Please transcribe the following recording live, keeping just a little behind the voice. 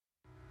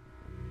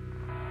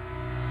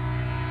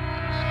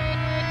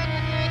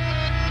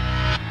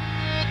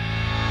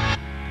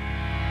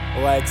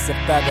Laiks ir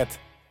tagad.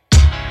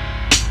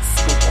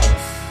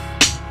 Skutelis,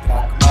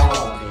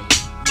 trakaMelodija,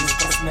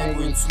 Mr.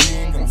 Snieguļs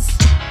Mīgans,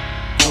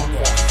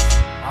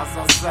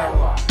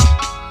 zēvele.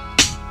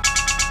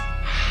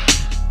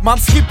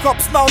 Mans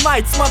hip-hops nav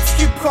naids, mans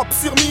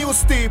hip-hops ir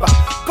mīlestība.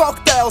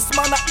 Kokteils,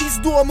 mana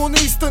izdoma un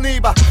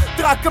īstenība.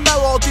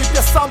 TrakaMelodija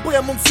pie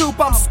sampliem un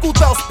cilpām.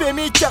 Skutelis pie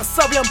Miķa ar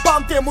saviem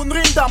pantiem un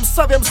rindām,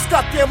 saviem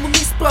skatiem un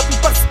izpratni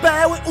par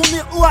spēli, un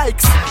ir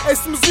laiks.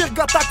 Esmu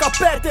zirgā tā kā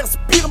Pēters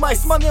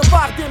pirmais, maniem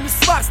vārdiem ir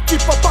svars,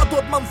 ķipa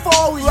padod man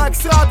foliju.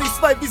 Laiks rādīs,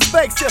 vai viss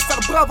beigsies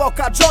ar bravo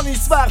kā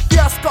Džonijs vēr,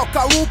 fiasko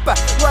kā lupe.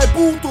 Lai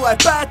būtu, lai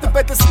pēta,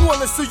 bet es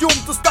nonesu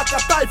jumtus tā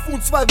kā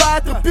taifuns vai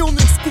vētra,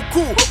 pilnīgs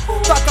kuku.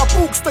 Tā kā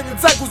pūksteņa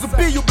dzeguzu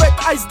biju,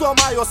 bet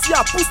aizdomājos,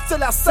 jā,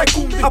 pusceļā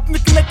sekundi.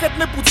 Apnika nekad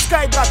nebūtu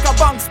skaidrāk kā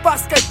bankas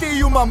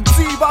pārskaitījumam.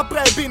 Dzīve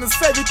apreibina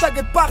sevi,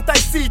 tagad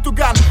pārtaisītu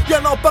gan.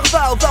 Ja nav par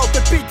vēl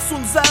te Piķis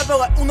un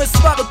zēvele, un es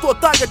varu to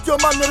tagad, jo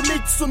man ir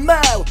miķis un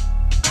mēle.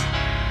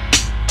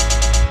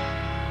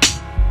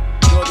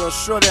 Dodos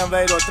šodien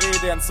veidot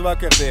rītdienas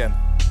vakardienu.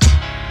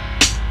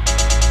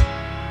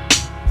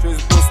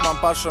 Šis būs man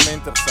pašam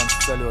interesants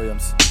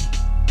ceļojums.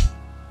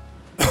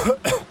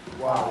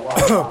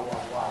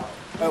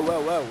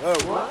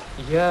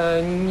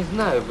 Я не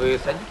знаю, вы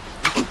садитесь?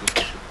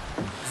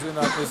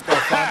 Zinātniskā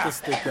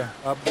fantastika,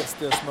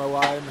 apgāsties no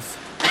laimes,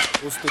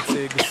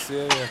 uzticīgas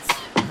sievietes.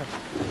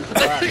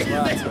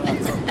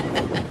 Vārds.